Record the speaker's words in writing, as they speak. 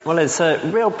Well, it's a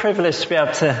real privilege to be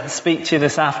able to speak to you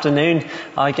this afternoon.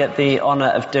 I get the honour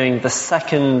of doing the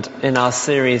second in our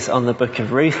series on the book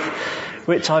of Ruth,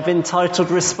 which I've entitled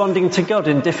Responding to God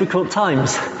in Difficult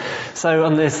Times. So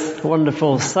on this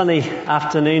wonderful sunny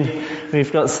afternoon,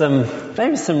 we've got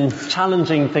maybe some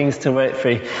challenging things to work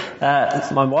through.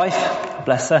 My wife,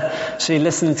 bless her, she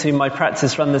listened to my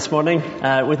practice run this morning.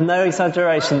 With no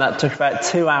exaggeration, that took about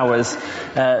 2 hours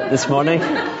this morning.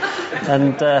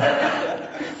 And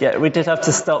yeah, we did have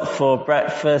to stop for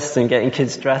breakfast and getting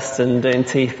kids dressed and doing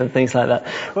teeth and things like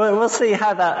that. We'll see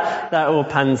how that all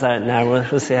pans out now.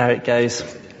 We'll see how it goes.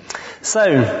 So,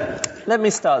 let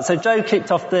me start. So Joe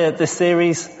kicked off the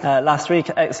series last week,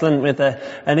 excellent, with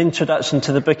an introduction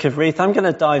to the book of Ruth. I'm going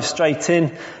to dive straight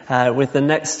in with the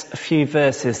next few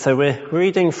verses. So we're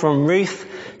reading from Ruth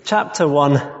chapter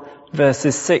 1,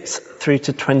 verses 6 through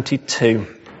to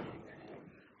 22.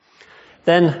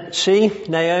 Then she,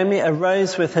 Naomi,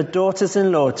 arose with her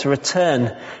daughters-in-law to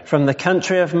return from the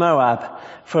country of Moab,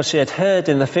 for she had heard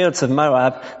in the fields of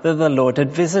Moab that the Lord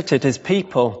had visited his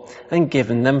people and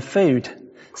given them food.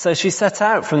 So she set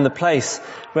out from the place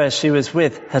where she was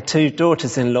with her 2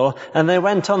 daughters-in-law, and they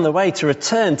went on the way to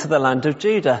return to the land of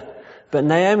Judah. But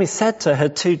Naomi said to her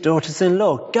 2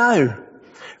 daughters-in-law, "Go,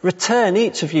 return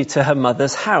each of you to her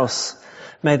mother's house.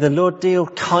 May the Lord deal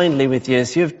kindly with you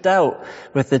as you have dealt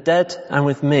with the dead and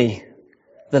with me.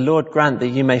 The Lord grant that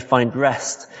you may find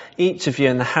rest, each of you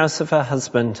in the house of her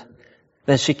husband."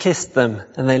 Then she kissed them,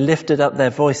 and they lifted up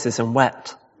their voices and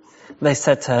wept. They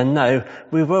said to her, "No,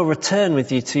 we will return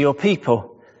with you to your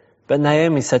people." But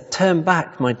Naomi said, "Turn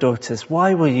back, my daughters.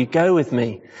 Why will you go with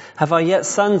me? Have I yet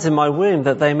sons in my womb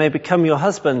that they may become your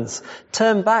husbands?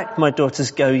 Turn back, my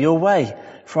daughters, go your way,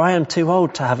 for I am too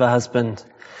old to have a husband.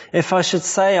 If I should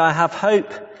say I have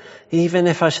hope, even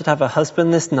if I should have a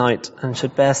husband this night and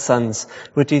should bear sons,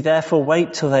 would you therefore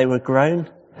wait till they were grown?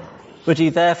 Would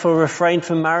you therefore refrain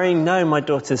from marrying? No, my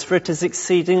daughters, for it is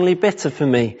exceedingly bitter for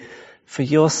me, for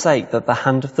your sake, that the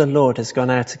hand of the Lord has gone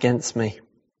out against me."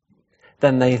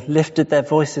 Then they lifted their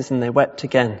voices and they wept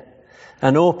again.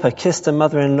 And Orpah kissed her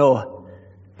mother-in-law,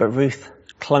 but Ruth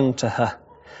clung to her.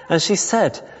 And she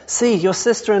said, "See, your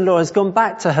sister-in-law has gone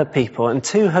back to her people and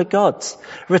to her gods.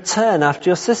 Return after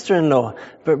your sister-in-law."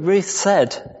 But Ruth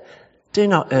said, "Do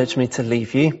not urge me to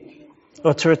leave you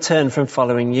or to return from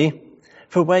following you.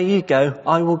 For where you go,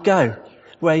 I will go.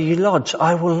 Where you lodge,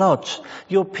 I will lodge.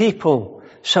 Your people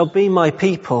shall be my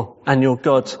people and your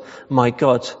God, my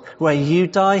God. Where you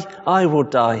die, I will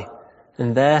die,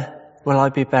 and there will I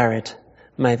be buried.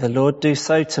 May the Lord do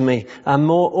so to me, and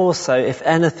more also, if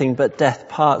anything but death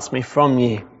parts me from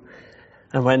you."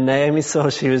 And when Naomi saw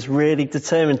she was really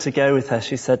determined to go with her,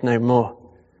 she said no more.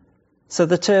 So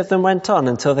the 2 of them went on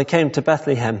until they came to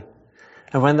Bethlehem.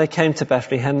 And when they came to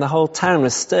Bethlehem, the whole town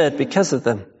was stirred because of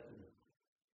them.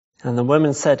 And the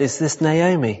woman said, "Is this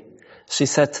Naomi?" She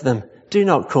said to them, "Do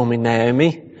not call me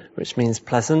Naomi," which means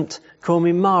pleasant. "Call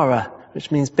me Mara,"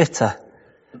 which means bitter.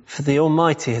 For the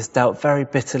Almighty has dealt very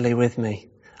bitterly with me.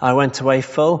 I went away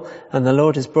full, and the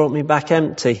Lord has brought me back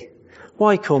empty.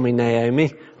 Why call me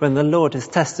Naomi, when the Lord has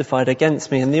testified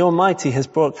against me, and the Almighty has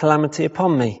brought calamity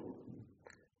upon me?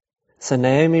 So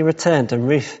Naomi returned, and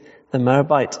Ruth the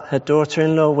Moabite, her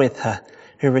daughter-in-law, with her,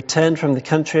 who returned from the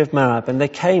country of Moab, and they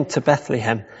came to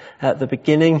Bethlehem at the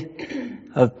beginning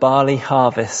of barley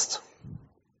harvest.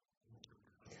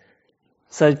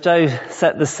 So Joe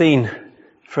set the scene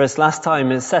for us last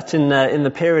time. It's set in the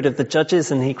period of the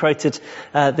Judges, and he quoted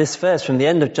this verse from the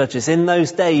end of Judges. "In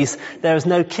those days there was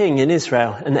no king in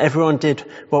Israel, and everyone did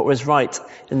what was right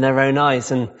in their own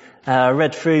eyes." And I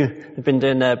read through, I've been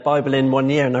doing a Bible in 1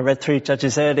 year, and I read through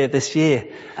Judges earlier this year,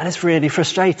 and it's really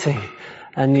frustrating.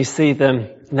 And you see them,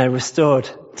 restored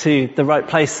to the right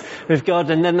place with God,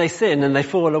 and then they sin and they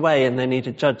fall away, and they need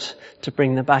a judge to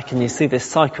bring them back. And you see this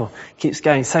cycle keeps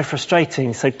going, so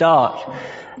frustrating, so dark.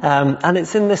 And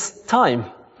it's in this time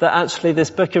that actually this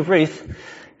book of Ruth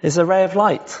is a ray of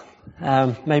light.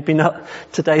 Maybe not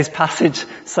today's passage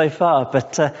so far,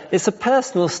 but it's a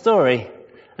personal story,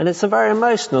 and it's a very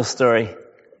emotional story.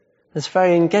 It's a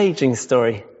very engaging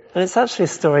story, and it's actually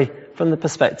a story from the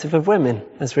perspective of women,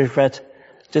 as we've read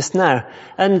just now.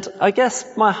 And I guess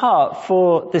my heart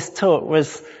for this talk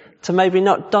was to maybe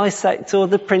not dissect all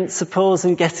the principles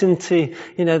and get into,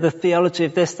 the theology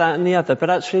of this, that and the other, but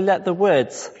actually let the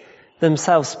words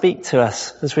themselves speak to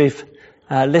us as we've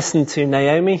listened to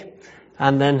Naomi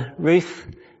and then Ruth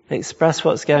express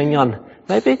what's going on.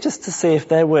 Maybe just to see if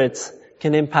their words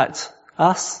can impact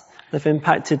us. They've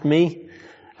impacted me.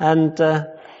 And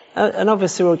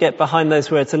obviously we'll get behind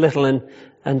those words a little and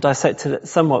and dissected it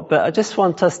somewhat, but I just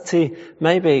want us to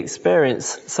maybe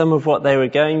experience some of what they were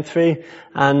going through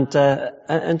and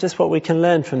just what we can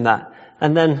learn from that.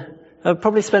 And then I'll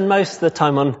probably spend most of the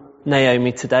time on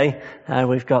Naomi today.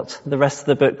 We've got the rest of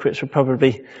the book, which will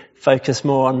probably focus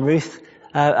more on Ruth.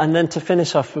 And then to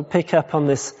finish off, we'll pick up on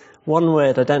this one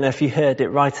word. I don't know if you heard it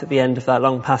right at the end of that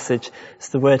long passage. It's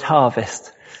the word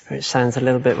harvest, which sounds a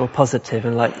little bit more positive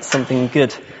and like something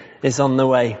good is on the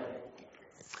way.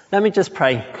 Let me just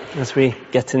pray as we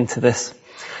get into this.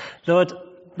 Lord,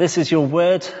 this is your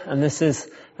word, and this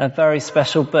is a very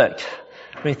special book.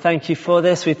 We thank you for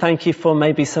this. We thank you for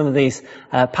maybe some of these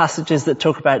passages that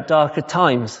talk about darker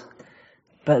times.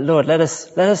 But Lord, let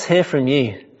us hear from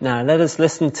you now. Let us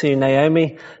listen to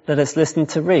Naomi. Let us listen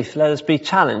to Ruth. Let us be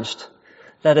challenged.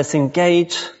 Let us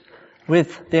engage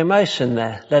with the emotion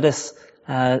there. Let us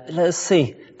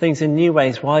see things in new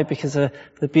ways. Why? Because of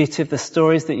the beauty of the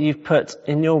stories that you've put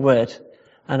in your word.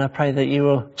 And I pray that you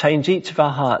will change each of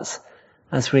our hearts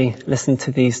as we listen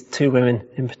to these two women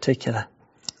in particular.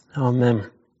 Amen.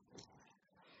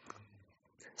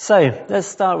 So, let's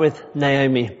start with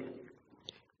Naomi.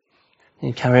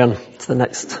 You carry on to the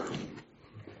next.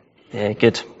 Yeah,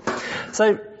 good.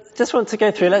 So, just want to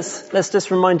go through, let's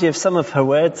just remind you of some of her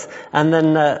words, and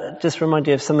then just remind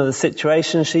you of some of the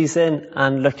situations she's in,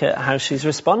 and look at how she's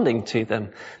responding to them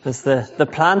as the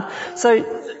plan. So,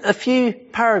 a few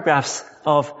paragraphs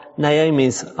of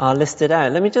Naomi's are listed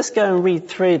out. Let me just go and read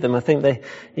through them. I think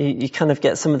you kind of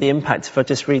get some of the impact if I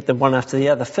just read them one after the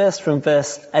other. First, from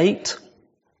verse 8,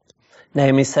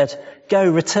 Naomi said, "Go,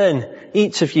 return,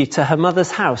 each of you, to her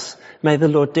mother's house. May the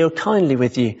Lord deal kindly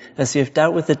with you, as you have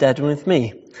dealt with the dead and with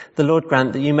me. The Lord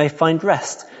grant that you may find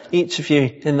rest, each of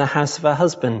you in the house of her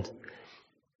husband."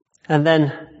 And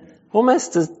then,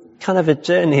 almost as kind of a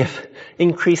journey of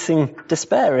increasing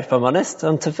despair, if I'm honest,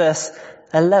 onto verse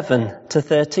 11 to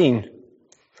 13.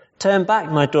 "Turn back,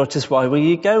 my daughters, why will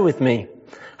you go with me?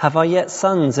 Have I yet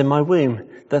sons in my womb,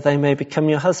 that they may become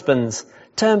your husbands?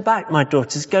 Turn back, my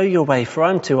daughters, go your way, for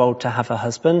I am too old to have a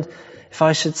husband. If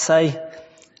I should say,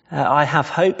 I have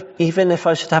hope, even if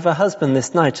I should have a husband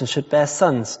this night and should bear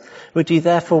sons, would you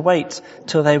therefore wait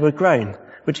till they were grown?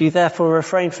 Would you therefore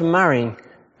refrain from marrying?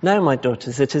 No, my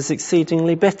daughters, it is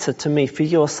exceedingly bitter to me for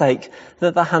your sake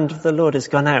that the hand of the Lord has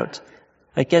gone out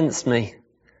against me."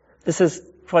 This is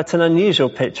quite an unusual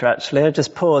picture, actually. I'll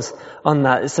just pause on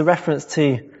that. It's a reference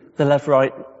to the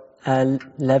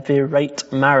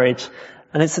Levirate marriage.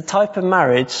 And it's a type of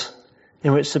marriage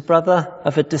in which the brother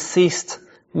of a deceased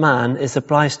man is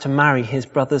obliged to marry his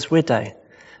brother's widow.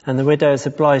 And the widow is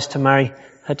obliged to marry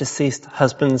her deceased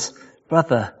husband's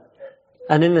brother.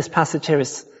 And in this passage here,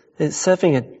 it's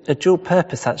serving a dual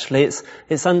purpose, actually.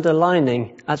 It's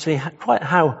underlining, actually, quite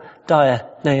how dire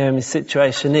Naomi's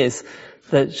situation is,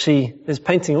 that she is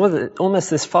painting almost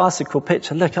this farcical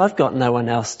picture. Look, I've got no one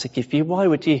else to give you. Why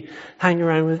would you hang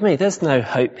around with me? There's no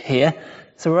hope here.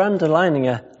 So we're underlining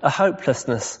a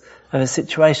hopelessness of a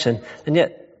situation. And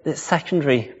yet its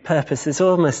secondary purpose is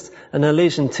almost an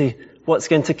allusion to what's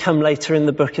going to come later in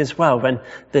the book as well, when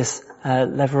this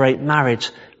levirate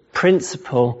marriage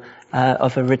principle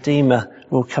of a redeemer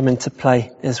will come into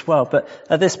play as well. But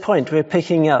at this point, we're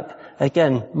picking up,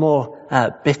 again, more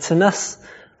bitterness,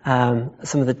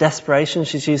 some of the desperation.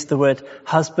 She's used the word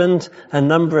husband a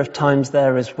number of times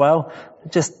there as well,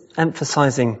 just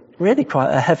emphasizing really quite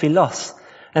a heavy loss.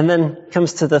 And then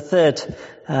comes to the third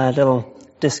little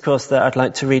discourse that I'd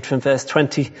like to read from verse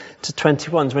 20 to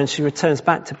 21, when she returns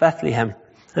back to Bethlehem.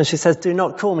 And she says, "Do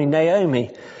not call me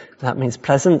Naomi," that means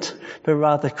pleasant, "but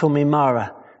rather call me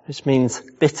Mara," which means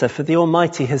bitter, "for the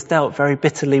Almighty has dealt very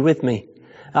bitterly with me.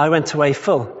 I went away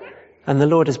full, and the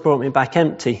Lord has brought me back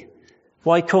empty.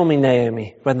 Why call me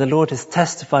Naomi, when the Lord has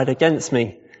testified against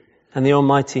me, and the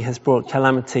Almighty has brought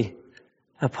calamity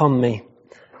upon me?"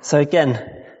 So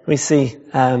again, we see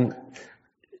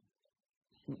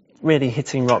really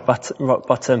hitting rock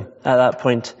bottom at that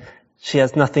point. She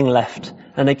has nothing left.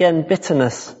 And again,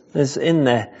 bitterness is in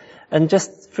there. And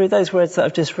just through those words that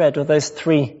I've just read, or those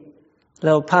three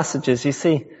little passages, you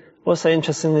see also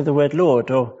interestingly the word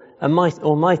Lord or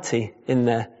Almighty in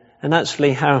there. And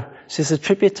actually how she's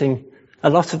attributing a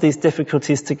lot of these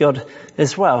difficulties to God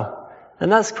as well.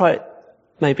 And that's quite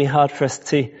maybe hard for us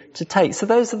to take. So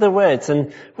those are the words.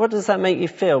 And what does that make you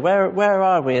feel? Where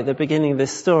are we at the beginning of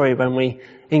this story when we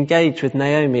engage with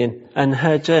Naomi and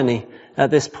her journey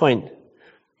at this point?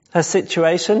 Her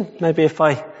situation, maybe if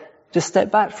I just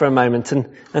step back for a moment and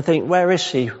think, where is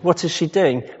she? What is she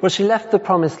doing? Well, she left the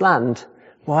promised land.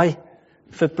 Why?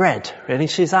 For bread, really.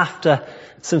 She's after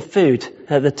some food.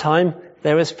 At the time,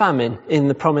 there was famine in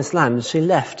the promised land. She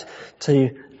left to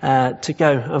to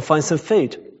go and find some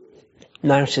food.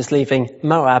 Now she's leaving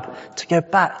Moab to go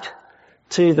back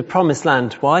to the promised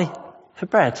land. Why? For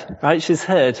bread, right? She's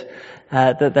heard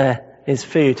that there is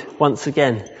food once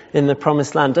again in the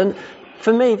promised land. And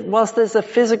for me, whilst there's a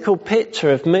physical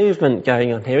picture of movement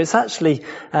going on here, it's actually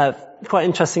quite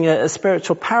interesting, a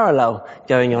spiritual parallel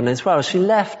going on as well. She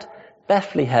left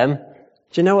Bethlehem.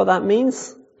 Do you know what that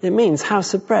means? It means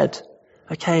house of bread.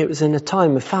 Okay, it was in a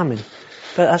time of famine.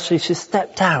 But actually she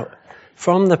stepped out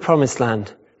from the promised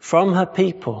land, from her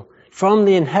people, from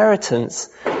the inheritance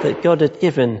that God had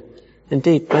given,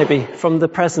 indeed maybe from the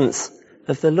presence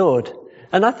of the Lord.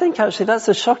 And I think actually that's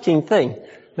a shocking thing,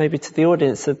 maybe to the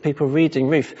audience of people reading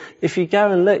Ruth. If you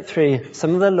go and look through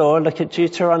some of the law, look at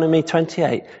Deuteronomy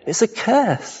 28, it's a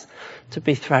curse to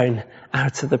be thrown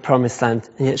out of the promised land,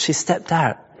 and yet she stepped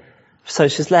out. So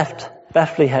she's left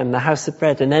Bethlehem, the house of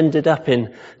bread, and ended up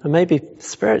in maybe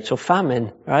spiritual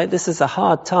famine, right? This is a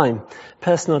hard time.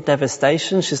 Personal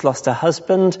devastation. She's lost her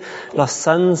husband, lost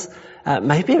sons.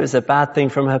 Maybe it was a bad thing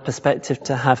from her perspective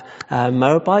to have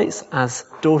Moabites as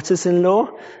daughters-in-law.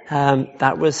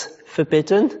 That was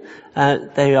forbidden.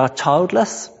 They are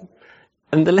childless.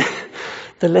 And the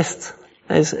list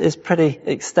is pretty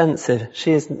extensive.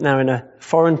 She is now in a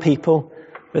foreign people,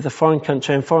 with a foreign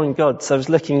country and foreign gods. I was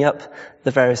looking up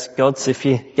the various gods. If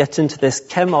you get into this,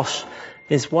 Chemosh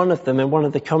is one of them, and one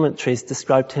of the commentaries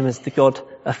described him as the god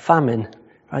of famine.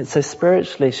 Right? So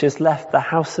spiritually, she's left the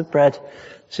house of bread.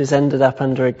 She's ended up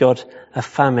under a god of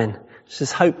famine.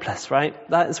 She's hopeless, right?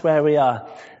 That is where we are.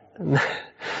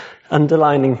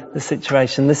 Underlining the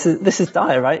situation. This is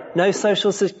dire, right? No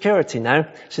social security now.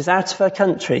 She's out of her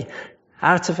country,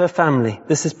 out of her family.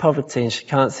 This is poverty, and she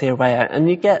can't see her way out. And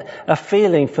you get a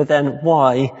feeling for then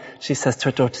why she says to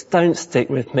her daughters, don't stick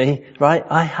with me, right?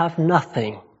 I have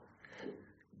nothing.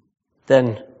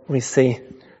 Then we see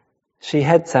she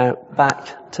heads out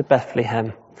back to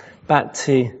Bethlehem, back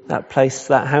to that place,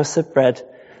 that house of bread.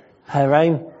 Her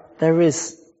aim, there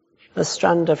is a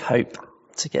strand of hope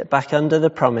to get back under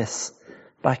the promise,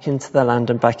 back into the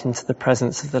land and back into the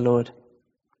presence of the Lord.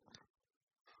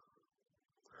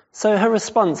 So her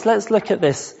response, let's look at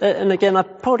this. And again,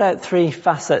 I've pulled out three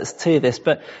facets to this,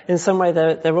 but in some way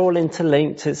they're all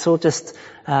interlinked. It's all just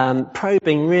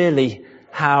probing really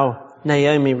how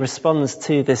Naomi responds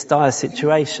to this dire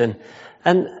situation.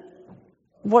 And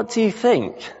what do you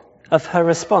think of her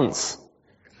response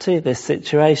to this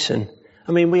situation?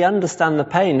 I mean, we understand the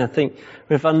pain. I think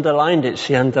we've underlined it.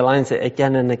 She underlines it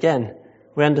again and again.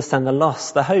 We understand the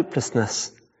loss, the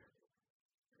hopelessness.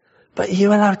 But are you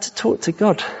allowed to talk to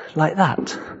God like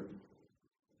that?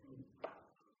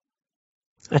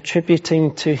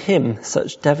 Attributing to him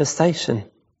such devastation.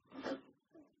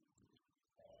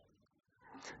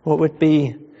 What would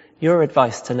be your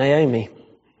advice to Naomi?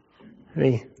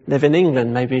 We live in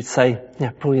England, maybe you'd say,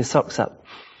 pull your socks up.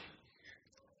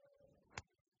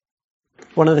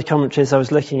 One of the commentaries I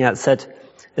was looking at said,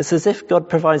 it's as if God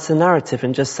provides the narrative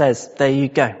and just says, there you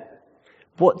go.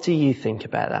 What do you think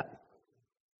about that?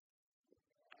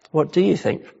 What do you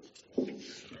think?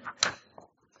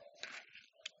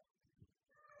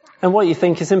 And what you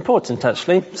think is important,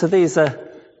 actually. So these are,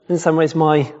 in some ways,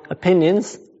 my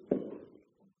opinions.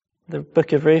 The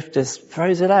book of Ruth just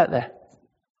throws it out there.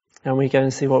 And we go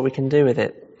and see what we can do with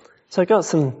it. So I got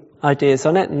some ideas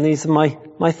on it, and these are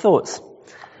my thoughts.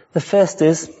 The first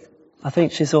is, I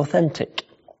think she's authentic.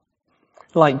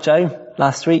 Like Joe,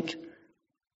 last week,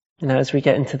 as we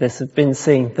get into this, have been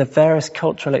seeing the various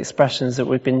cultural expressions that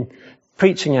we've been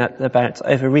preaching about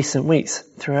over recent weeks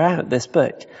throughout this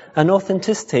book. And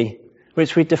authenticity,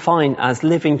 which we define as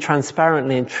living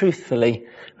transparently and truthfully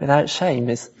without shame,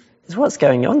 is what's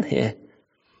going on here.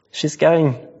 She's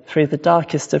going through the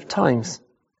darkest of times,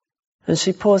 and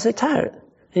she pours it out.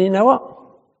 And you know what?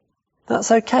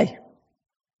 That's okay.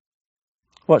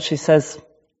 What she says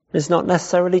is not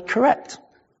necessarily correct.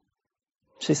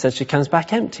 She says she comes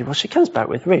back empty. Well, she comes back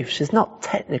with Ruth. She's not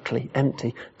technically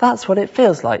empty. That's what it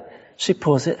feels like. She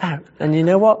pours it out. And you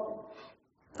know what?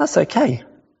 That's okay.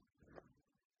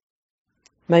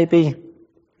 Maybe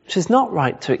she's not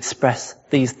right to express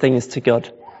these things to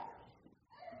God.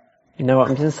 You know what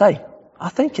I'm going to say? I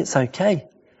think it's okay.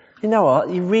 You know what?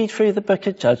 You read through the book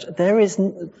of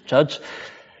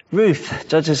Ruth,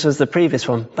 Judges was the previous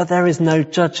one, but there is no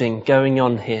judging going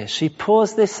on here. She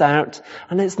pours this out,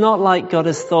 and it's not like God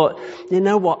has thought, you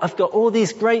know what, I've got all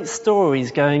these great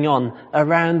stories going on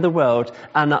around the world,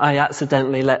 and I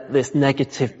accidentally let this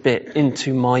negative bit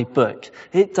into my book.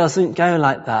 It doesn't go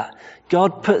like that.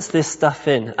 God puts this stuff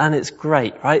in, and it's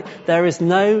great, right? There is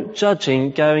no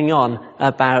judging going on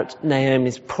about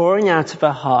Naomi's pouring out of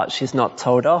her heart. She's not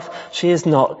told off. She is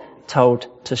not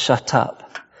told to shut up.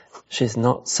 She's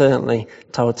not certainly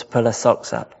told to pull her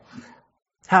socks up.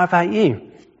 How about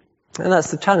you? And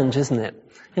that's the challenge, isn't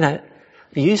it? You know,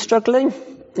 are you struggling?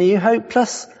 Are you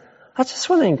hopeless? I just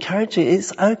want to encourage you,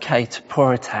 it's okay to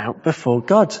pour it out before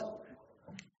God.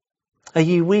 Are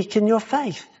you weak in your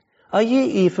faith? Are you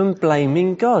even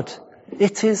blaming God?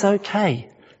 It is okay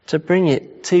to bring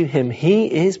it to Him.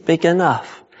 He is big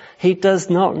enough. He does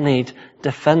not need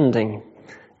defending.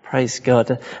 Praise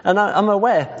God. And I'm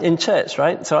aware in church,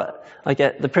 right? So I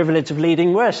get the privilege of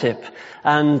leading worship,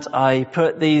 and I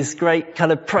put these great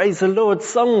kind of praise the Lord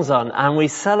songs on, and we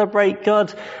celebrate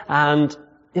God, and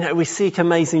you know, we seek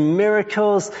amazing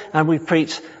miracles, and we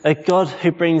preach a God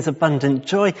who brings abundant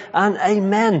joy, and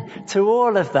amen to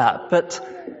all of that. But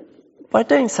by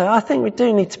doing so, I think we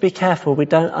do need to be careful we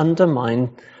don't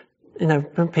undermine, you know,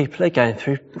 when people are going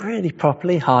through really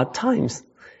properly hard times.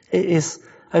 It is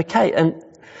okay. And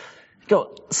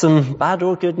got some bad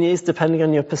or good news depending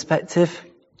on your perspective.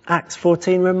 Acts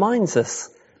 14 reminds us,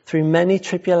 through many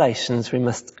tribulations we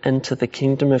must enter the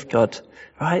kingdom of God.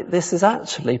 Right? This is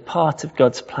actually part of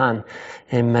God's plan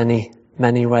in many,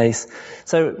 many ways.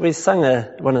 So we sang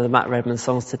one of the Matt Redman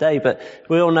songs today, but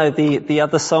we all know the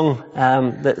other song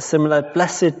that's similar.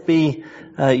 Blessed be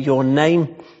your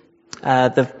name.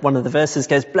 One of the verses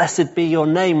goes, blessed be your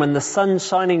name when the sun's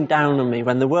shining down on me,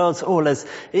 when the world's all as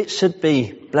it should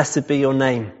be. Blessed be your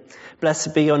name.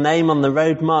 Blessed be your name on the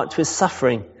road marked with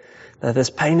suffering. There's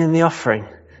pain in the offering.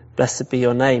 Blessed be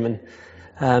your name.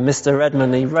 And Mr.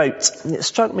 Redman, he wrote, it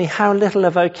struck me how little a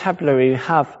vocabulary we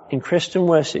have in Christian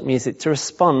worship music to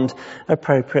respond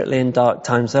appropriately in dark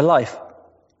times of life.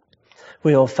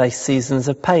 We all face seasons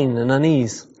of pain and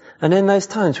unease. And in those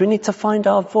times we need to find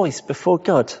our voice before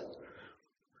God.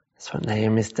 That's what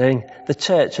Naomi is doing. The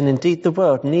church, and indeed the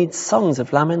world, needs songs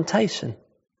of lamentation.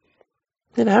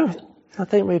 You know, I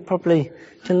think we probably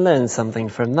can learn something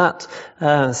from that.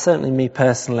 Certainly me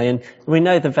personally. And we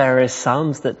know the various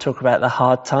psalms that talk about the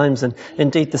hard times. And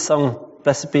indeed the song,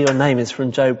 Blessed be your name, is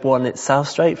from Job 1 itself,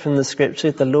 straight from the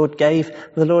scripture. The Lord gave,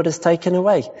 the Lord has taken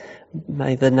away.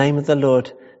 May the name of the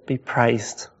Lord be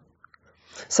praised.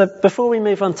 So before we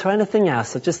move on to anything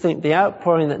else, I just think the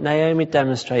outpouring that Naomi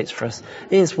demonstrates for us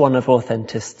is one of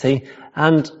authenticity.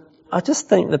 And I just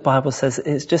think the Bible says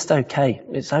it's just okay.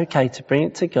 It's okay to bring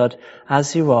it to God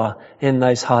as you are in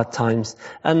those hard times.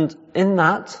 And in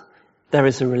that, there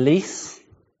is a release.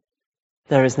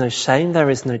 There is no shame. There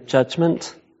is no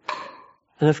judgment.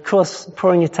 And of course,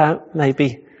 pouring it out,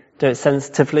 maybe do it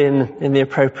sensitively in the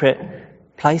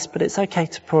appropriate place, but it's okay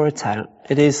to pour it out.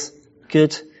 It is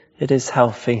good. It is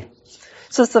healthy.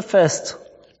 So that's the first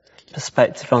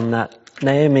perspective on that.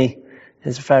 Naomi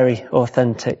is very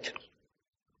authentic.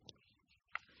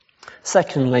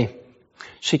 Secondly,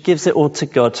 she gives it all to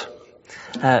God.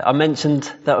 I mentioned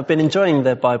that I've been enjoying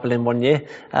the Bible in 1 year,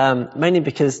 mainly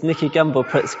because Nicky Gumbel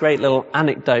puts great little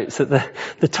anecdotes at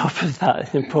the top of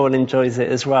that, and Paul enjoys it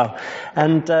as well.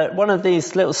 And one of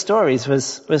these little stories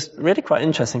was really quite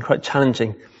interesting, quite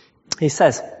challenging. He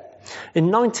says, in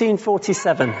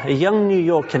 1947, a young New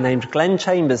Yorker named Glenn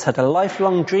Chambers had a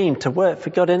lifelong dream to work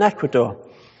for God in Ecuador.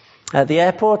 At the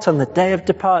airport on the day of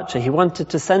departure, he wanted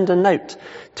to send a note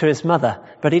to his mother,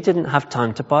 but he didn't have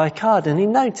time to buy a card, and he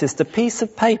noticed a piece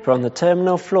of paper on the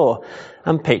terminal floor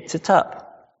and picked it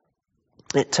up.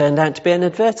 It turned out to be an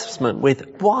advertisement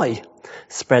with "Y"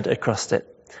 spread across it,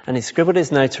 and he scribbled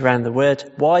his note around the word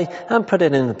 "Y" and put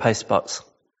it in the postbox.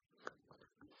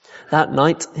 That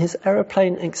night, his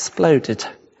aeroplane exploded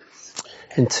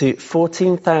into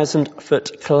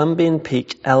 14,000-foot Colombian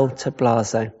peak El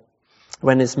Tablazo.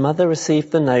 When his mother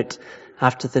received the note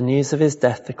after the news of his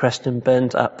death, the question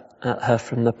burned up at her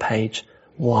from the page,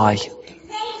 why?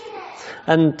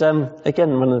 And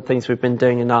again, one of the things we've been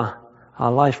doing in our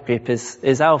life group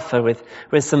is Alpha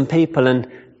with some people,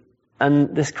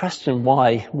 and this question,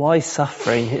 why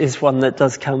suffering, is one that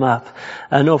does come up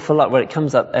an awful lot. Well, it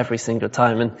comes up every single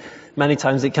time, and many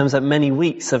times it comes up many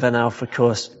weeks of an Alpha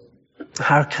course.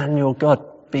 How can your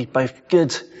God be both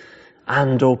good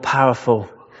and all-powerful?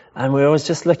 And we're always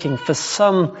just looking for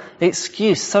some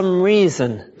excuse, some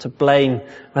reason to blame,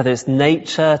 whether it's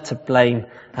nature, to blame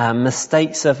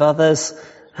mistakes of others,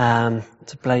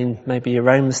 to blame maybe your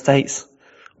own mistakes.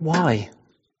 Why?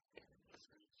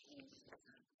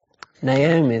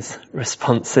 Naomi's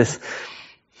responses,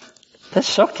 they're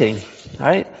shocking,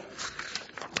 right?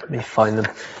 Let me find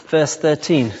them. Verse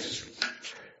 13.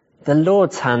 The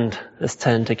Lord's hand has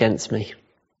turned against me.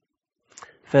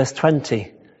 Verse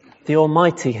 20. The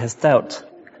Almighty has dealt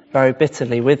very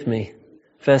bitterly with me.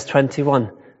 Verse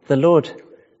 21. The Lord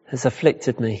has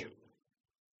afflicted me.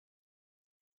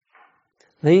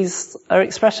 These are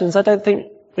expressions I don't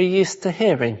think we're used to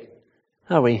hearing,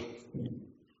 are we?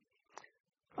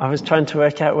 I was trying to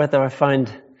work out whether I find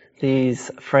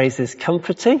these phrases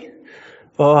comforting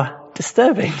or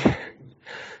disturbing.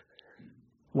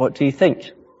 What do you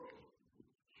think?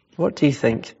 What do you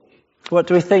think? What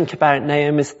do we think about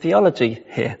Naomi's theology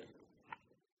here?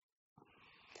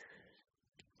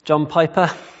 John Piper,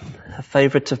 a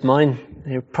favourite of mine,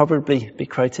 he'll probably be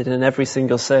quoted in every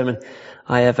single sermon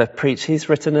I ever preach. He's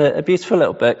written a beautiful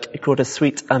little book called A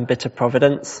Sweet and Bitter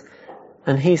Providence.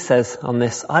 And he says on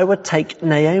this, I would take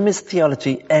Naomi's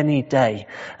theology any day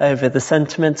over the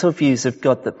sentimental views of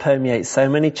God that permeate so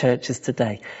many churches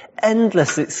today.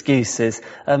 Endless excuses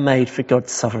are made for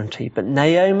God's sovereignty, but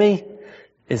Naomi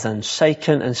is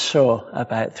unshaken and sure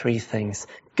about three things.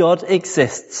 God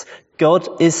exists,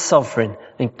 God is sovereign,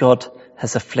 and God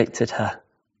has afflicted her.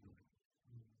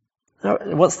 Now,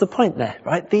 what's the point there,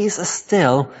 right? These are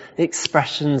still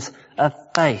expressions of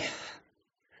faith,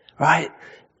 right?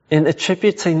 In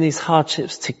attributing these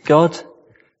hardships to God,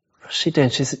 what's she doing?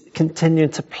 She's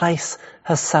continuing to place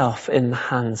herself in the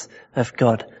hands of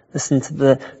God. Listen to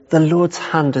the Lord's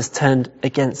hand has turned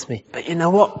against me. But you know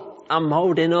what? I'm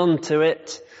holding on to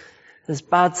it. There's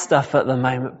bad stuff at the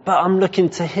moment, but I'm looking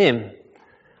to Him,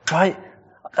 right?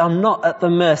 I'm not at the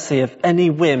mercy of any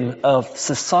whim of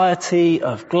society,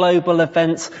 of global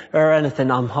events or anything.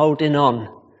 I'm holding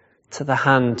on to the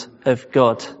hand of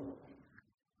God,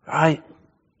 right?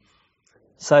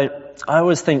 So I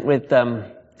always think with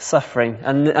suffering,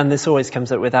 and this always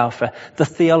comes up with Alpha, the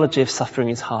theology of suffering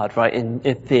is hard, right, in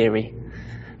theory.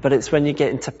 But it's when you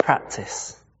get into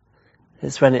practice,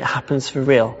 it's when it happens for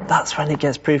real. That's when it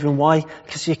gets proven. Why?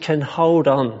 Because you can hold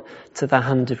on to the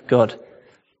hand of God,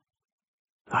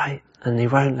 right? And He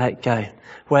won't let go.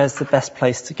 Where's the best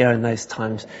place to go in those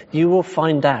times? You will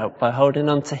find out by holding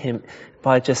on to Him,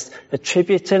 by just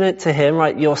attributing it to Him,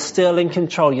 right? You're still in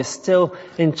control. You're still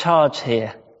in charge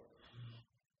here.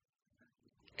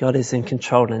 God is in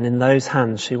control, and in those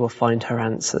hands she will find her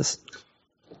answers.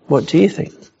 What do you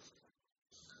think?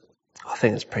 I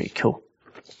think that's pretty cool.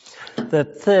 The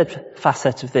third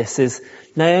facet of this is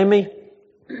Naomi,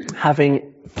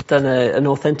 having done an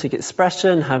authentic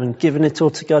expression, having given it all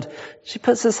to God, she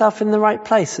puts herself in the right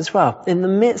place as well. In the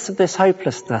midst of this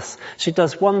hopelessness, she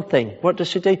does one thing. What does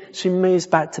she do? She moves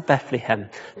back to Bethlehem,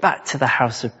 back to the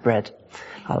house of bread.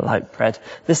 I like bread.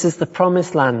 This is the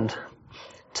promised land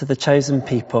to the chosen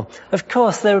people. Of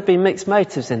course, there would be mixed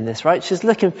motives in this, right? She's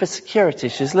looking for security.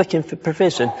 She's looking for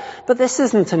provision. But this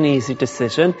isn't an easy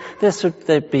decision.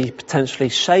 They'd be potentially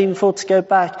shameful to go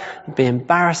back. It'd be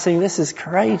embarrassing. This is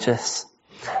courageous.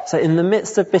 So in the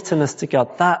midst of bitterness to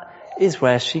God, that is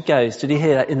where she goes. Did you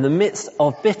hear that? In the midst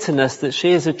of bitterness that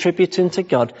she is attributing to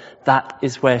God, that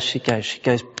is where she goes. She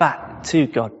goes back to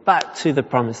God, back to the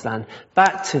promised land,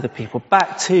 back to the people,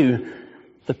 back to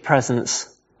the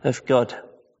presence of God.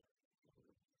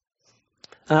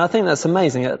 And I think that's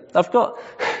amazing. I've got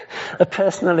a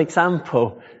personal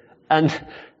example, and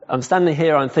I'm standing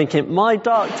here, I'm thinking, my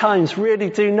dark times really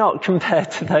do not compare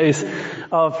to those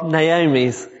of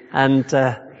Naomi's, and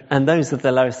those are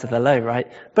the lowest of the low, right?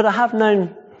 But I have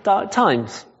known dark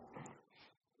times.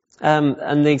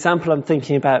 And the example I'm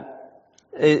thinking about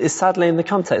is sadly in the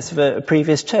context of a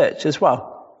previous church as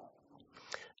well.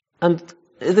 And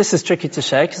this is tricky to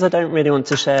share because I don't really want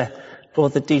to share all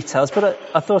the details, but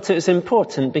I thought it was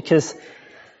important because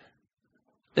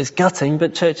it's gutting,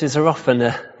 but churches are often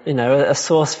a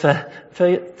source for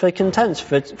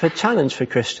contention, for challenge for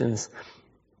Christians.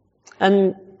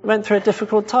 And went through a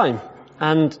difficult time.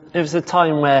 And it was a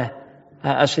time where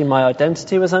actually my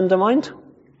identity was undermined.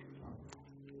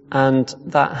 And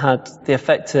that had the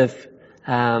effect of,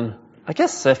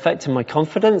 affecting my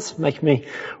confidence, making me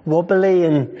wobbly,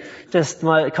 and just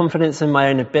my confidence in my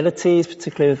own abilities,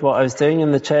 particularly with what I was doing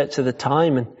in the church at the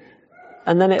time.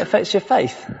 And then it affects your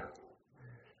faith.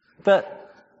 But,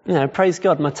 praise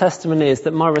God, my testimony is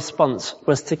that my response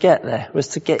was to get there, was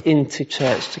to get into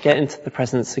church, to get into the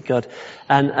presence of God.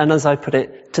 And as I put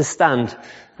it, to stand.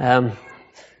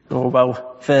 or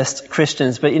well-versed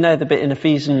Christians, but you know the bit in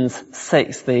Ephesians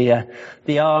 6, the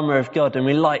armour of God, and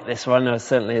we like this. Well, I know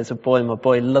certainly as a boy, my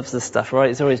boy loves this stuff, right?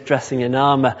 He's always dressing in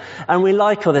armour, and we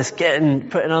like all this,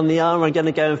 putting on the armour, I'm going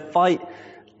to go and fight.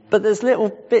 But there's little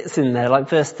bits in there, like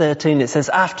verse 13, it says,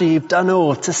 after you've done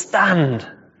all, to stand.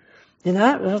 You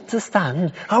know, to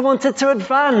stand. I wanted to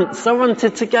advance. I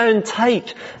wanted to go and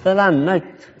take the land. No,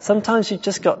 sometimes you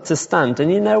just got to stand.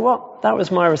 And you know what? That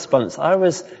was my response. I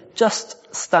was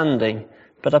just standing,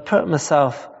 but I put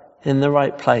myself in the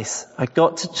right place. I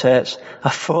got to church. I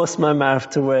forced my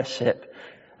mouth to worship.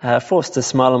 Forced a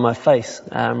smile on my face.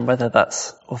 Whether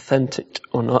that's authentic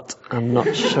or not, I'm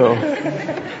not sure.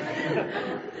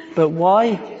 But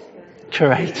why?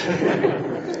 Great.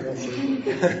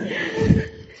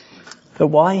 But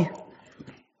why?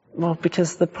 Well,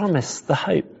 because the promise, the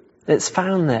hope, it's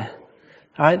found there.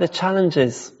 Alright, the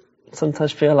challenges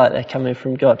sometimes feel like they're coming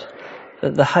from God.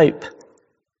 But the hope,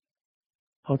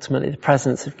 ultimately the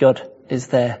presence of God is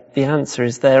there. The answer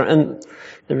is there. And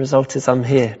the result is I'm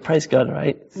here. Praise God,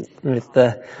 right?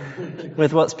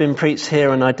 With what's been preached here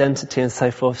on identity and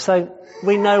so forth. So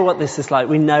we know what this is like.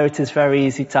 We know it is very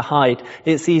easy to hide.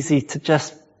 It's easy to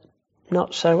just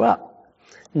not show up.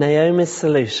 Naomi's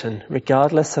solution,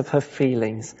 regardless of her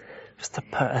feelings, was to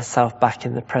put herself back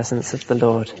in the presence of the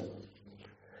Lord.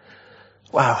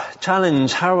 Wow,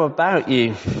 challenge, how about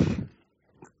you?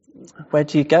 Where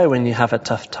do you go when you have a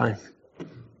tough time?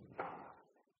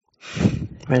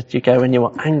 Where do you go when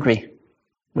you're angry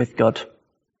with God?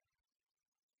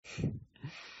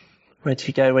 Where do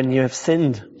you go when you have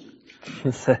sinned?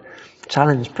 It's a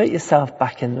challenge. Put yourself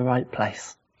back in the right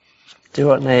place. Do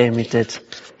what Naomi did.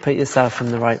 Put yourself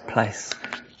in the right place.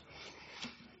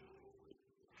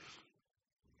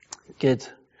 Good.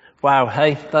 Wow,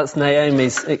 hey, that's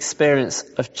Naomi's experience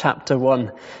of chapter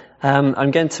 1.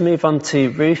 I'm going to move on to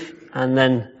Ruth and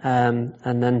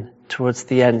then towards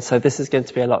the end. So this is going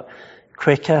to be a lot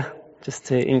quicker, just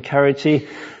to encourage you.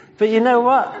 But you know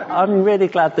what? I'm really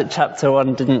glad that chapter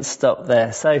 1 didn't stop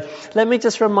there. So let me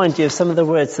just remind you of some of the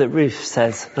words that Ruth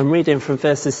says. I'm reading from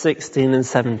verses 16 and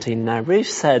 17 now. Ruth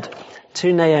said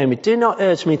to Naomi, do not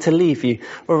urge me to leave you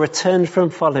or return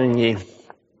from following you.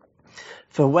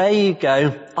 For where you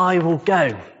go, I will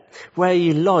go. Where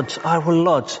you lodge, I will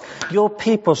lodge. Your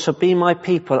people shall be my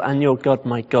people and your God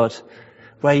my God.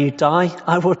 Where you die,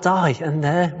 I will die, and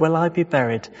there will I be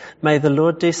buried. May the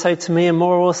Lord do so to me and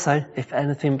more also, if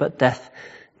anything but death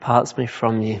parts me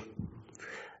from you.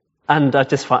 And I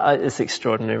just find it's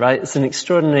extraordinary, right? It's an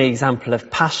extraordinary example of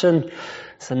passion.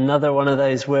 It's another one of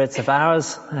those words of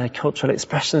ours, cultural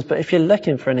expressions. But if you're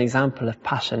looking for an example of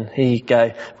passion, here you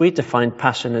go. We define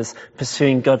passion as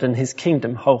pursuing God and his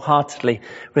kingdom wholeheartedly,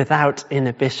 without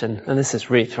inhibition. And this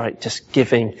is Ruth, right? Just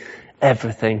giving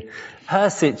everything. Her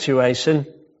situation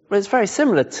was very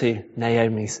similar to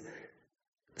Naomi's.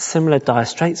 Similar dire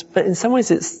straits, but in some ways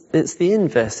it's the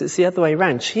inverse. It's the other way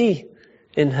around. She,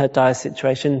 in her dire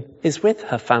situation, is with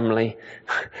her family,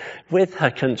 with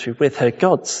her country, with her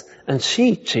gods, and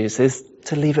she chooses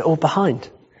to leave it all behind.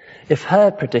 If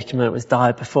her predicament was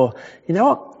dire before, you know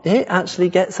what? It actually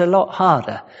gets a lot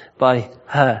harder by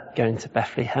her going to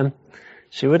Bethlehem.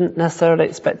 She wouldn't necessarily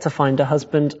expect to find a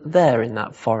husband there in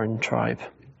that foreign tribe.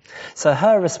 So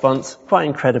her response, quite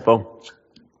incredible.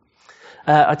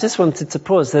 I just wanted to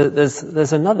pause.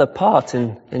 There's another part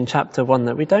in chapter 1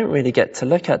 that we don't really get to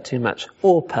look at too much.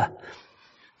 Orpah.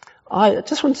 I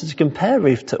just wanted to compare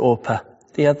Ruth to Orpah,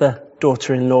 the other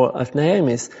daughter-in-law of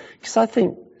Naomi's, because I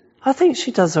think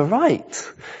she does all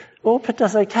right. Orpah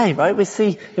does okay, right? We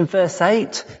see in verse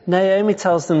 8, Naomi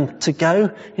tells them to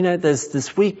go. You know, there's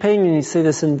this weeping, and you see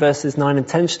this in verses 9 and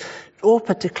 10.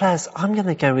 Orpah declares, I'm going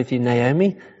to go with you,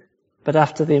 Naomi. But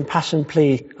after the impassioned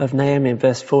plea of Naomi in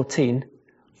verse 14,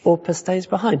 Orpah stays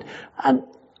behind. And,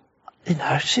 you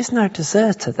know, she's no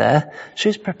deserter there.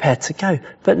 She's prepared to go.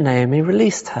 But Naomi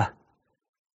released her.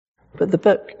 But the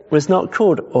book was not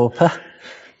called Orpah.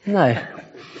 No.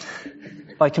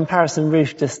 By comparison,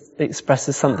 Ruth just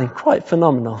expresses something quite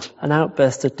phenomenal. An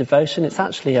outburst of devotion. It's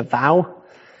actually a vow.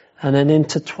 And an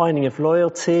intertwining of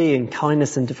loyalty and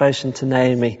kindness and devotion to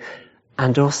Naomi.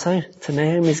 And also to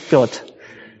Naomi's God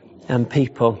and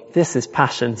people. This is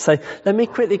passion. So let me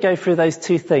quickly go through those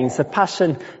two things. The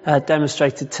passion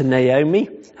demonstrated to Naomi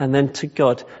and then to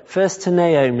God. First to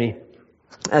Naomi.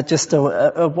 Just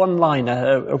a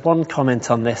one-liner, a one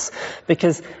comment on this.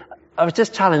 Because I was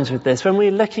just challenged with this. When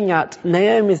we're looking at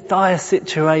Naomi's dire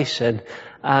situation,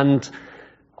 and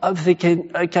I'm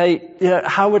thinking, okay,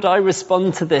 how would I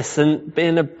respond to this? And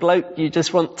being a bloke, you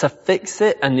just want to fix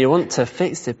it, and you want to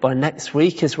fix it by next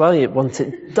week as well. You want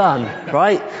it done,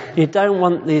 right? You don't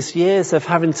want these years of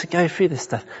having to go through this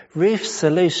stuff. Ruth's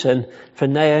solution for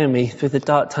Naomi through the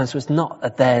dark times was not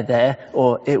a there,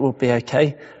 or it will be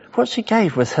okay. What she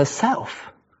gave was herself.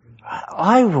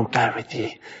 I will go with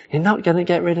you. You're not going to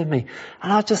get rid of me.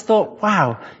 And I just thought,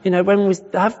 wow, when we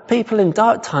have people in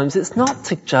dark times, it's not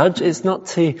to judge, it's not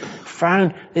to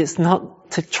frown, it's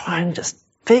not to try and just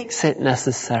fix it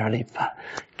necessarily, but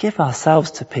give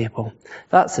ourselves to people.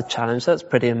 That's a challenge. That's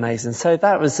pretty amazing. So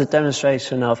that was a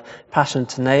demonstration of passion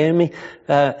to Naomi.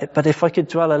 But if I could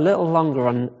dwell a little longer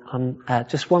on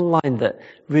just one line that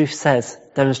Ruth says,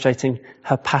 demonstrating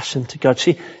her passion to God.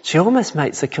 She almost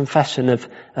makes a confession of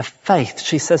faith.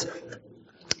 She says,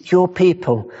 your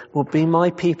people will be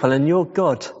my people, and your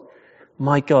God,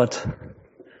 my God.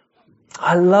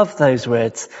 I love those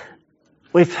words.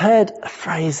 We've heard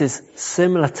phrases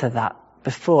similar to that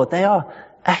before. They are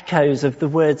echoes of the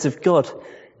words of God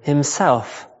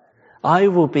himself. I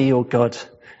will be your God,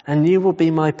 and you will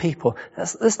be my people.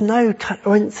 There's no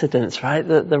coincidence, right,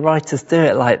 that the writers do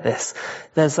it like this.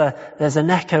 There's an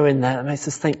echo in there that makes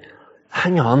us think,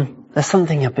 hang on, there's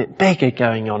something a bit bigger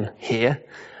going on here.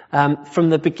 From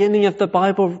the beginning of the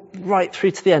Bible right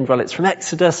through to the end, well, it's from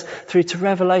Exodus through to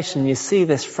Revelation, you see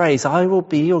this phrase, I will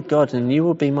be your God and you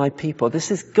will be my people.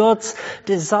 This is God's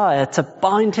desire to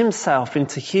bind himself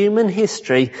into human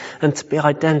history and to be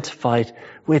identified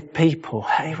with people.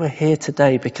 Hey, we're here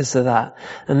today because of that.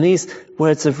 And these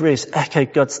words of Ruth echo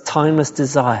God's timeless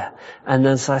desire. And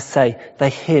as I say, they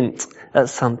hint at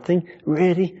something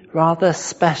really rather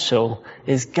special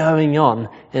is going on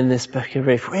in this book of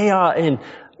Ruth. We are in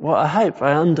what I hope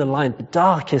I underlined, the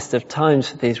darkest of times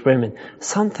for these women.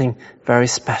 Something very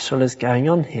special is going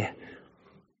on here.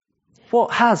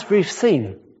 What has Ruth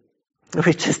seen?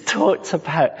 We just talked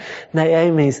about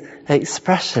Naomi's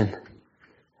expression.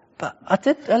 But I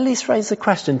did at least raise the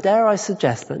question, dare I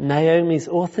suggest that Naomi's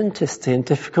authenticity in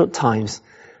difficult times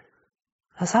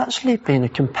has actually been a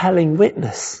compelling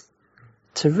witness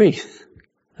to Ruth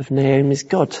of Naomi's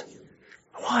God?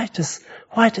 Why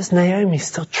does Naomi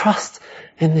still trust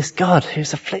in this God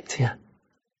who's afflicting her?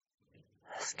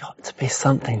 There's got to be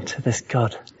something to this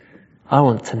God. I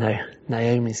want to know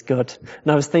Naomi's God.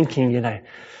 And I was thinking,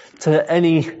 to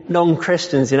any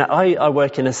non-Christians, I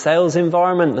work in a sales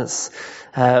environment. That's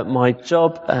my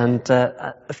job. And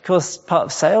of course, part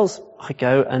of sales, I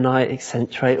go and I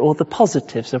accentuate all the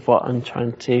positives of what I'm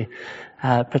trying to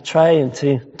portray and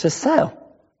to sell.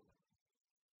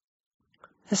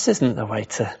 This isn't the way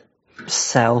to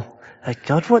sell a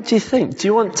God. What do you think? Do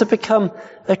you want to become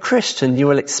a Christian? You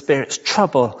will experience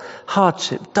trouble,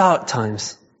 hardship, dark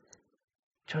times.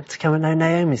 Do you want to come and know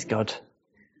Naomi's God?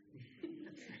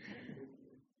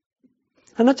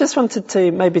 And I just wanted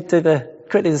to maybe do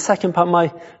quickly the second part of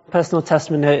my personal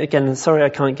testimony. Again, sorry I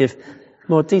can't give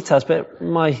more details, but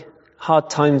my hard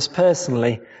times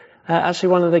personally. Actually,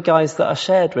 one of the guys that I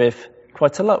shared with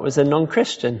quite a lot was a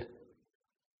non-Christian.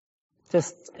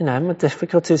 Just, my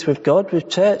difficulties with God, with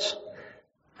church.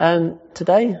 And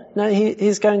today,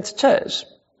 he's going to church.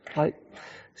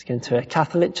 He's going to a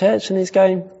Catholic church and he's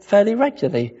going fairly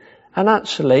regularly. And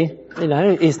actually,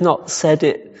 he's not said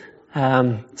it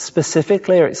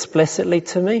specifically or explicitly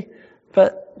to me,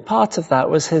 but part of that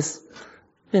was his,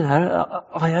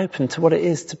 eye open to what it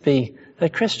is to be a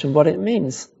Christian, what it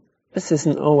means. This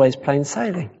isn't always plain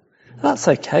sailing. That's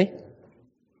okay.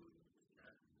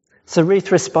 So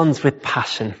Ruth responds with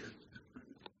passion.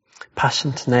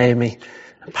 Passion to Naomi,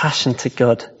 and passion to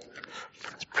God.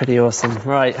 It's pretty awesome.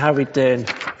 Right, how are we doing?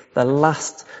 The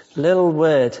last little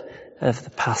word of the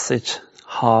passage,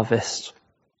 harvest.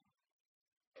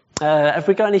 Have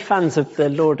we got any fans of the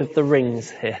Lord of the Rings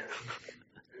here?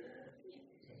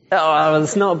 Oh,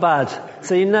 it's not bad.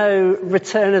 So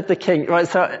Return of the King. Right,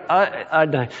 so I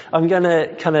know. I'm going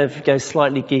to kind of go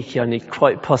slightly geeky on you,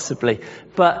 quite possibly.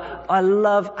 But I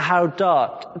love how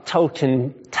dark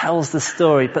Tolkien tells the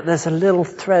story, but there's a little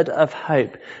thread of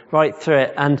hope right through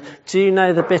it. And do you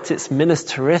know the bit? It's Minas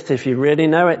Tirith, if you really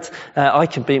know it. I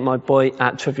can beat my boy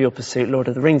at Trivial Pursuit Lord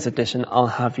of the Rings edition, I'll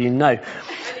have you know.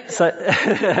 So,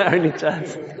 only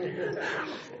chance.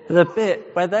 The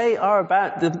bit where they are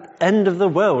about the end of the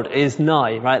world is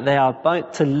nigh, right? They are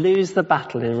about to lose the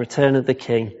battle in Return of the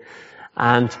King.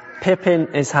 And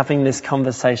Pippin is having this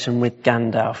conversation with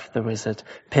Gandalf, the wizard.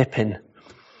 Pippin,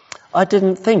 I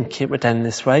didn't think it would end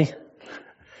this way.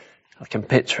 I can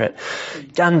picture it.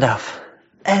 Gandalf,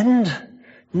 end?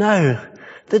 No,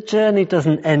 the journey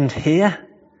doesn't end here.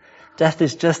 Death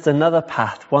is just another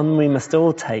path, one we must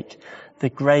all take. The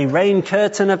grey rain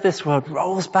curtain of this world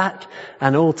rolls back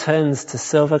and all turns to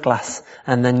silver glass,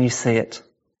 and then you see it.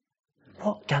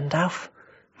 What, Gandalf?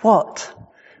 What?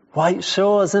 White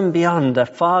shores and beyond, a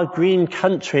far green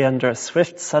country under a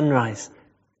swift sunrise.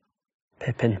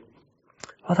 Pippin.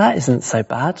 Well, that isn't so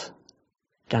bad.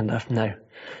 Gandalf. No.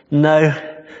 No,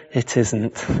 it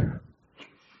isn't.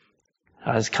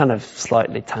 I was kind of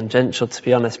slightly tangential, to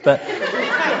be honest, but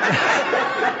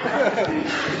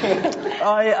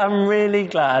I am really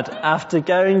glad after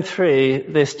going through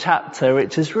this chapter,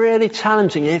 which is really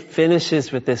challenging, it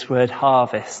finishes with this word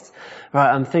harvest. Right,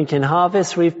 I'm thinking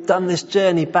harvest, we've done this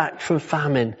journey back from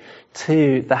famine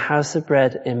to the house of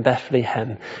bread in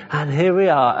Bethlehem. And here we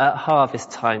are at harvest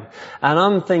time. And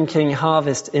I'm thinking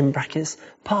harvest in brackets,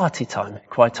 party time,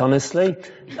 quite honestly.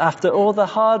 After all the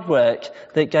hard work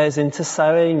that goes into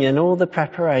sowing and all the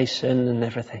preparation and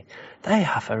everything, they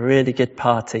have a really good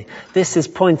party. This is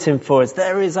pointing forwards.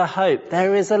 There is a hope.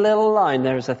 There is a little line.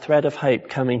 There is a thread of hope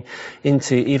coming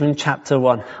into even chapter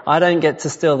 1. I don't get to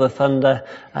steal the thunder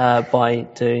by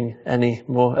doing any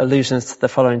more allusions to the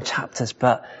following chapters,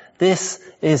 but this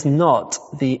is not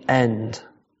the end.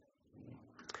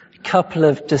 A couple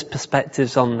of just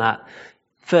perspectives on that.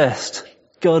 First,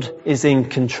 God is in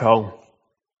control.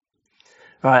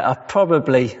 Right, I've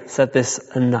probably said this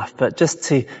enough, but just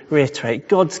to reiterate,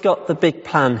 God's got the big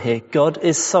plan here. God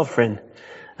is sovereign.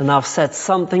 And I've said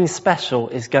something special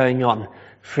is going on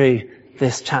through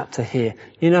this chapter here.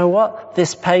 You know what?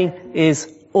 This pain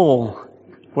is all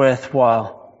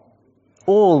worthwhile.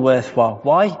 All worthwhile.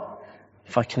 Why?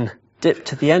 If I can dip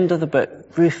to the end of the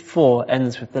book, Ruth 4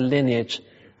 ends with the lineage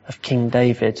of King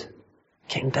David.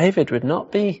 King David would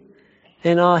not be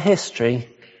in our history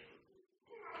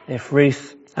if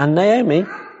Ruth and Naomi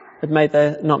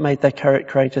had not made their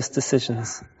courageous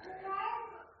decisions.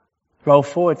 Roll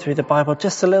forward through the Bible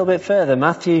just a little bit further.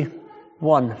 Matthew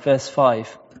 1 verse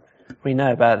 5. We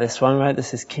know about this one, right?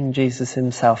 This is King Jesus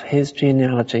himself. His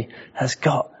genealogy has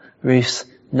got Ruth's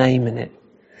name in it.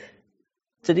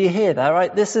 Did you hear that,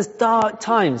 right? This is dark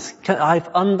times. I've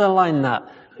underlined that.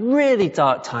 Really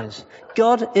dark times.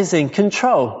 God is in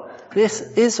control. This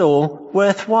is all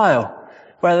worthwhile.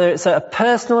 Whether it's at a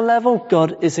personal level,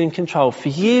 God is in control. For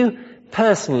you,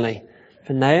 personally,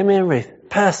 for Naomi and Ruth,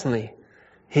 personally,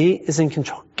 He is in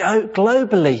control.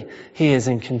 Globally, He is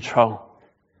in control.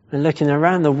 We're looking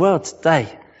around the world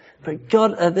today. But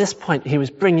God, at this point, He was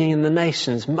bringing in the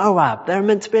nations. Moab, they're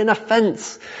meant to be an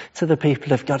offence to the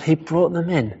people of God. He brought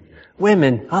them in.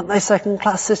 Women, aren't they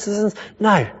second-class citizens?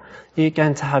 No. You're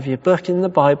going to have your book in the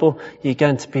Bible. You're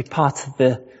going to be part of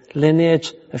the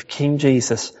lineage of King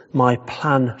Jesus, my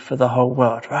plan for the whole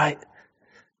world, right?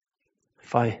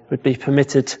 If I would be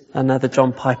permitted another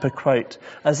John Piper quote,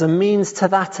 as a means to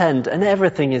that end, and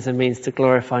everything is a means to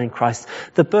glorifying Christ,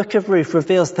 the book of Ruth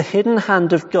reveals the hidden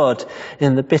hand of God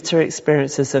in the bitter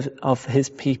experiences of His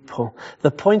people.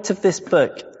 The point of this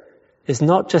book is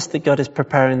not just that God is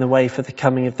preparing the way for the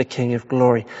coming of the King of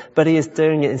Glory, but He is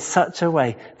doing it in such a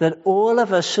way that all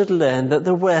of us should learn that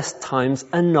the worst times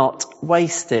are not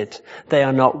wasted. They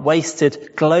are not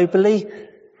wasted globally,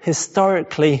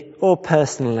 historically, or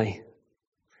personally.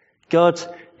 God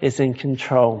is in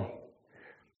control.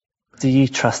 Do you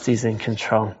trust He's in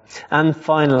control? And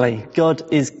finally,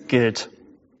 God is good.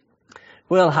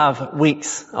 We'll have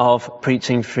weeks of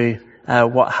preaching through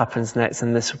what happens next,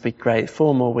 and this will be great.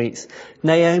 4 more weeks.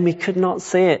 Naomi could not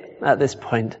see it at this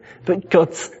point, but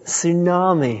God's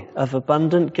tsunami of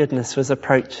abundant goodness was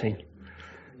approaching.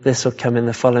 This will come in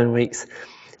the following weeks.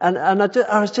 And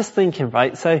I was just thinking,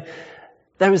 right, so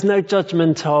there was no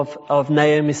judgment of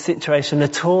Naomi's situation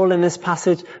at all in this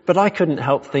passage, but I couldn't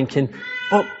help thinking,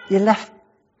 well, you left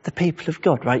the people of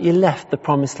God, right? You left the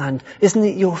promised land. Isn't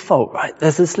it your fault, right?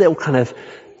 There's this little kind of,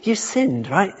 you sinned,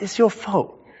 right? It's your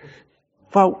fault.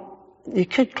 Well, you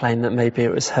could claim that maybe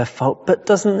it was her fault, but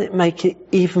doesn't it make it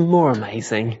even more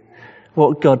amazing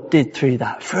what God did through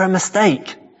that? For a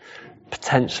mistake,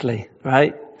 potentially,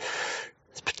 right?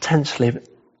 It's potentially, but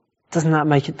doesn't that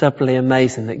make it doubly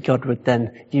amazing that God would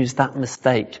then use that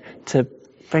mistake to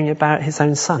bring about His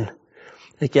own Son?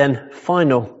 Again,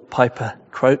 final Piper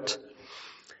quote.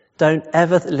 Don't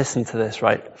ever, listen to this,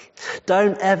 right?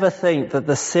 Don't ever think that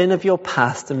the sin of your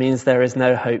past means there is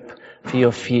no hope for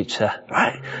your future,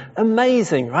 right?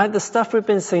 Amazing, right? The stuff we've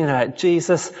been singing about,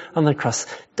 Jesus on the cross.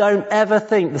 Don't ever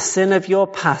think the sin of your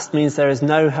past means there is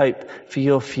no hope for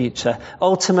your future.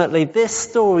 Ultimately, this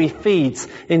story feeds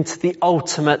into the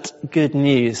ultimate good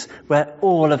news, where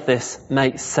all of this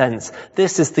makes sense.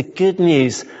 This is the good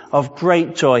news of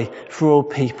great joy for all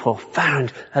people.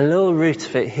 Found a little root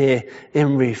of it here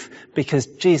in Ruth, because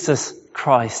Jesus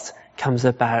Christ comes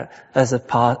about as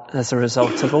a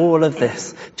result of all of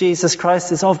this. Jesus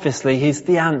Christ is obviously, he's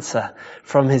the answer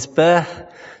from his birth,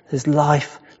 his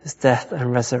life, his death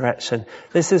and resurrection.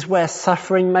 This is where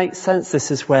suffering makes sense.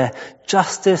 This is where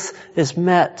justice is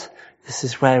met. This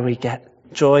is where we get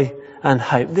joy and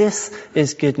hope. This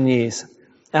is good news.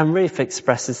 And Ruth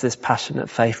expresses this passionate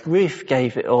faith. Ruth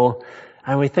gave it all.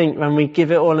 And we think when we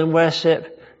give it all in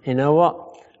worship, you know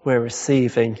what? We're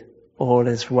receiving all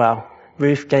as well.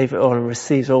 Ruth gave it all and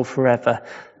receives all forever.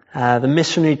 The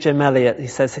missionary Jim Elliot, he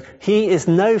says, he is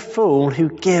no fool who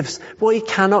gives what he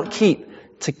cannot keep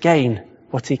to gain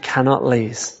what he cannot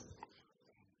lose.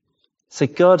 So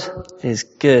God is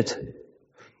good.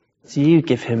 So you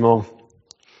give him all.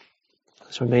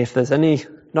 So maybe if there's any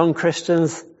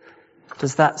non-Christians,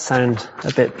 does that sound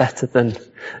a bit better than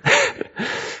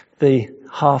the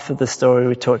half of the story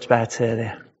we talked about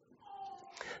earlier?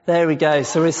 There we go.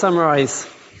 So we summarise.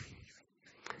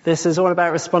 This is all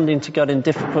about responding to God in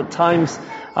difficult times.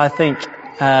 I think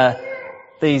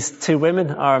these two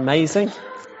women are amazing.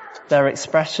 Their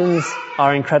expressions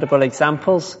are incredible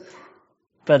examples.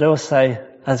 But also,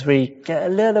 as we get a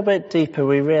little bit deeper,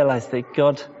 we realise that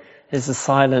God is a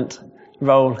silent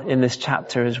role in this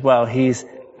chapter as well. He's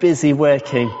busy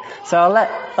working. So I'll let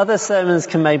other sermons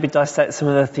can maybe dissect some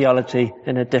of the theology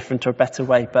in a different or better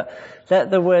way, but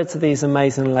let the words of these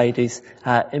amazing ladies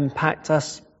impact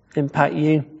us, impact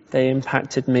you. They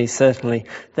impacted me, certainly.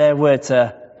 Their words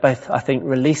are both, I think,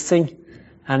 releasing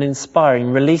and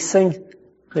inspiring. Releasing,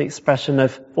 the expression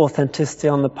of authenticity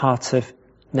on the part of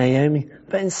Naomi,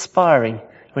 but inspiring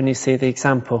when you see the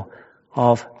example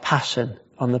of passion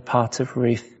on the part of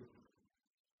Ruth.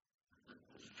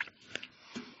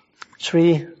 Shall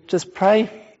we just pray?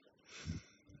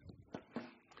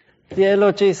 Dear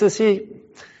Lord Jesus, you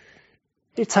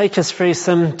take us through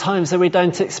some times that we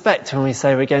don't expect when we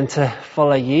say we're going to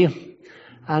follow you.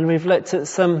 And we've looked at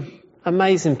some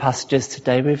amazing passages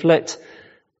today. We've looked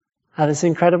at this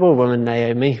incredible woman,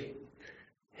 Naomi,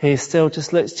 who still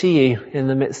just looks to you in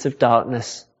the midst of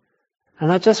darkness.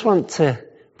 And I just want to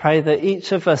pray that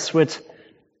each of us would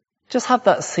just have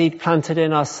that seed planted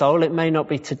in our soul. It may not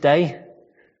be today.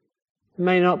 It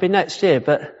may not be next year,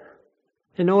 but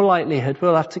in all likelihood,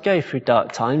 we'll have to go through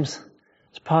dark times.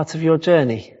 It's part of your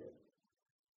journey.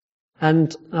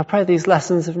 And I pray these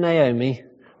lessons of Naomi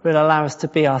will allow us to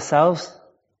be ourselves,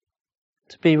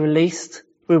 to be released.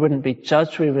 We wouldn't be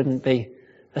judged. We wouldn't be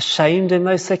ashamed in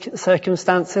those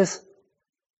circumstances.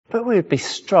 But we would be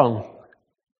strong.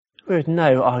 We would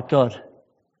know our God.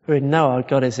 We would know our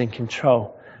God is in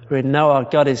control. We would know our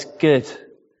God is good.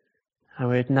 And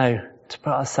we would know to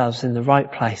put ourselves in the right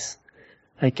place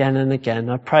again and again.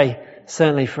 I pray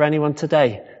certainly for anyone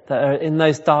today that are in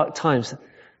those dark times.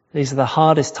 These are the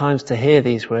hardest times to hear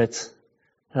these words.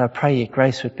 And I pray your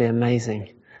grace would be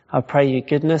amazing. I pray your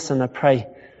goodness, and I pray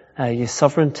your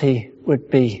sovereignty would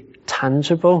be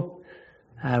tangible,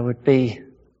 would be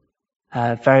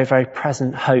very, very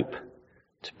present hope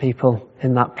to people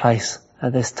in that place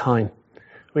at this time.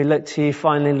 We look to you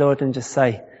finally, Lord, and just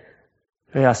say,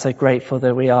 we are so grateful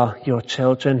that we are your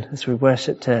children, as we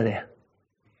worshipped earlier.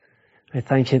 We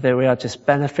thank you that we are just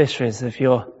beneficiaries of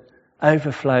your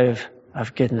overflow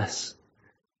of goodness.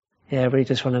 Yeah, we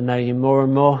just want to know you more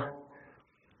and more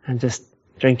and just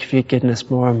drink of your goodness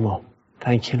more and more.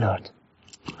 Thank you, Lord.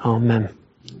 Amen.